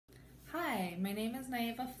Hi, my name is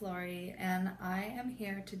Naiva Flory, and I am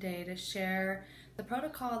here today to share the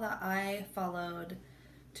protocol that I followed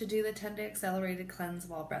to do the 10-day accelerated cleanse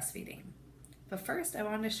while breastfeeding. But first, I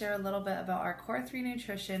wanted to share a little bit about our Core 3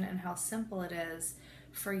 nutrition and how simple it is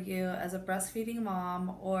for you as a breastfeeding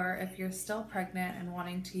mom, or if you're still pregnant and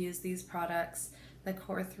wanting to use these products. The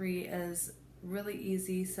Core 3 is really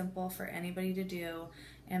easy, simple for anybody to do,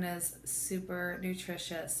 and is super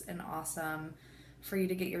nutritious and awesome for you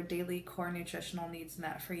to get your daily core nutritional needs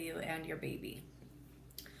met for you and your baby.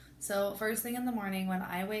 So first thing in the morning when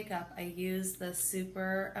I wake up, I use the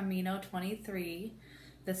Super Amino 23.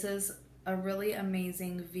 This is a really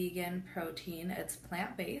amazing vegan protein. It's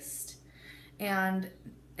plant-based and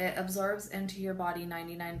it absorbs into your body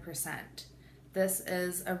 99%. This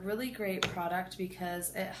is a really great product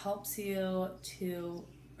because it helps you to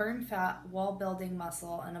burn fat while building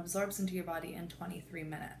muscle and absorbs into your body in 23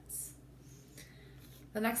 minutes.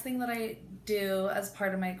 The next thing that I do as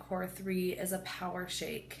part of my Core 3 is a power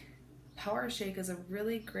shake. Power shake is a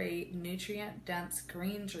really great nutrient-dense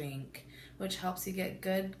green drink which helps you get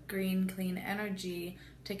good, green, clean energy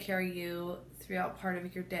to carry you throughout part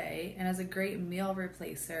of your day, and is a great meal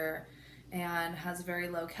replacer and has very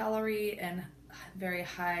low calorie and very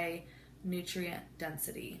high nutrient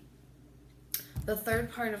density. The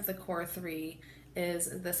third part of the Core 3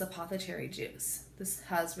 is this apothecary juice. This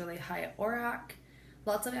has really high ORAC,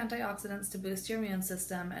 lots of antioxidants to boost your immune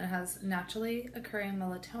system, and it has naturally occurring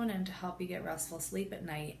melatonin to help you get restful sleep at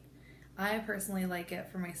night. I personally like it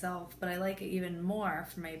for myself, but I like it even more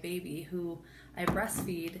for my baby who I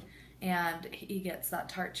breastfeed, and he gets that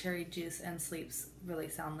tart cherry juice and sleeps really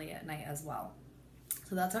soundly at night as well.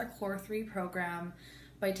 So that's our Core 3 program.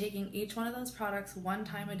 By taking each one of those products one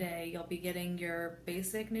time a day, you'll be getting your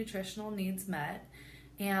basic nutritional needs met,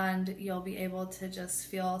 and you'll be able to just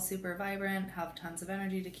feel super vibrant, have tons of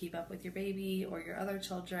energy to keep up with your baby or your other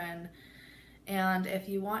children. And if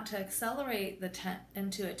you want to accelerate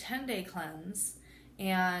into a 10-day cleanse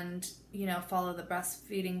and follow the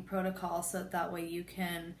breastfeeding protocol so that way you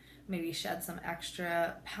can maybe shed some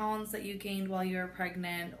extra pounds that you gained while you were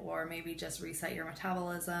pregnant, or maybe just reset your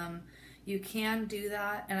metabolism, you can do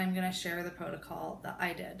that, and I'm going to share the protocol that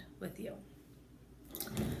I did with you.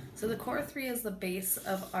 So the Core 3 is the base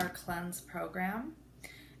of our cleanse program,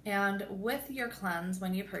 and with your cleanse,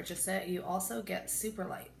 when you purchase it, you also get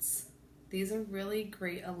Superlights. These are really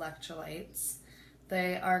great electrolytes.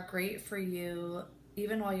 They are great for you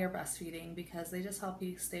even while you're breastfeeding because they just help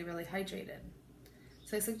you stay really hydrated.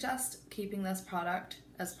 So I suggest keeping this product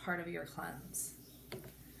as part of your cleanse.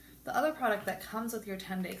 The other product that comes with your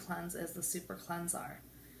 10-day cleanse is the Super Cleansar.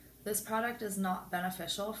 This product is not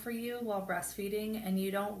beneficial for you while breastfeeding, and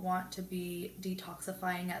you don't want to be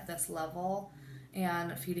detoxifying at this level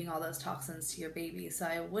and feeding all those toxins to your baby. So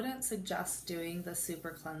I wouldn't suggest doing the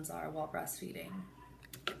Super Cleansar while breastfeeding.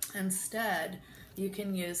 Instead, you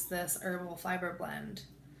can use this herbal fiber blend.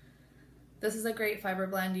 This is a great fiber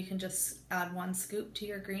blend. You can just add 1 scoop to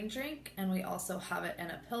your green drink, and we also have it in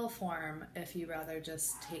a pill form if you rather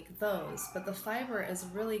just take those. But the fiber is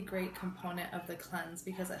a really great component of the cleanse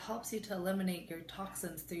because it helps you to eliminate your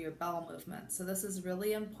toxins through your bowel movement. So this is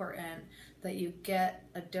really important that you get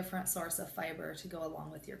a different source of fiber to go along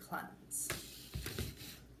with your cleanse.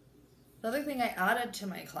 The other thing I added to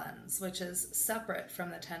my cleanse, which is separate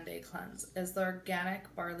from the 10-day cleanse, is the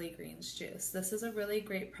organic barley greens juice. This is a really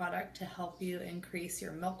great product to help you increase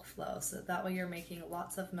your milk flow, so that way you're making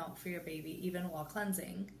lots of milk for your baby even while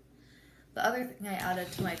cleansing. The other thing I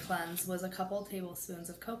added to my cleanse was a couple tablespoons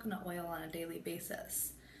of coconut oil on a daily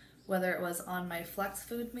basis, whether it was on my flex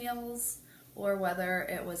food meals, or whether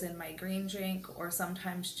it was in my green drink, or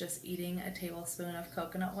sometimes just eating a tablespoon of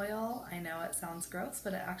coconut oil. I know it sounds gross,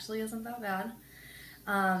 but it actually isn't that bad.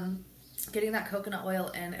 Getting that coconut oil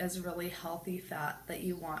in is really healthy fat that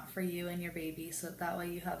you want for you and your baby, so that way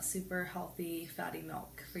you have super healthy fatty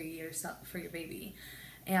milk for your baby.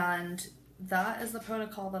 And that is the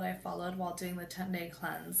protocol that I followed while doing the 10-day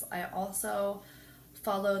cleanse. I also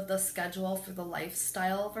followed the schedule for the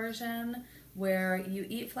lifestyle version, where you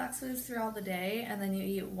eat flax foods throughout the day and then you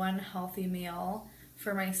eat 1 healthy meal.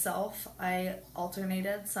 For myself, I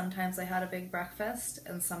alternated. Sometimes I had a big breakfast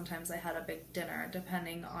and sometimes I had a big dinner,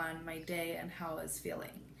 depending on my day and how I was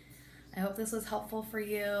feeling. I hope this was helpful for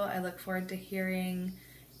you. I look forward to hearing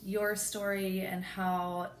your story and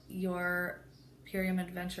how your period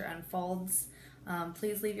adventure unfolds.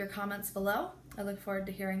 Please leave your comments below. I look forward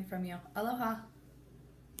to hearing from you. Aloha!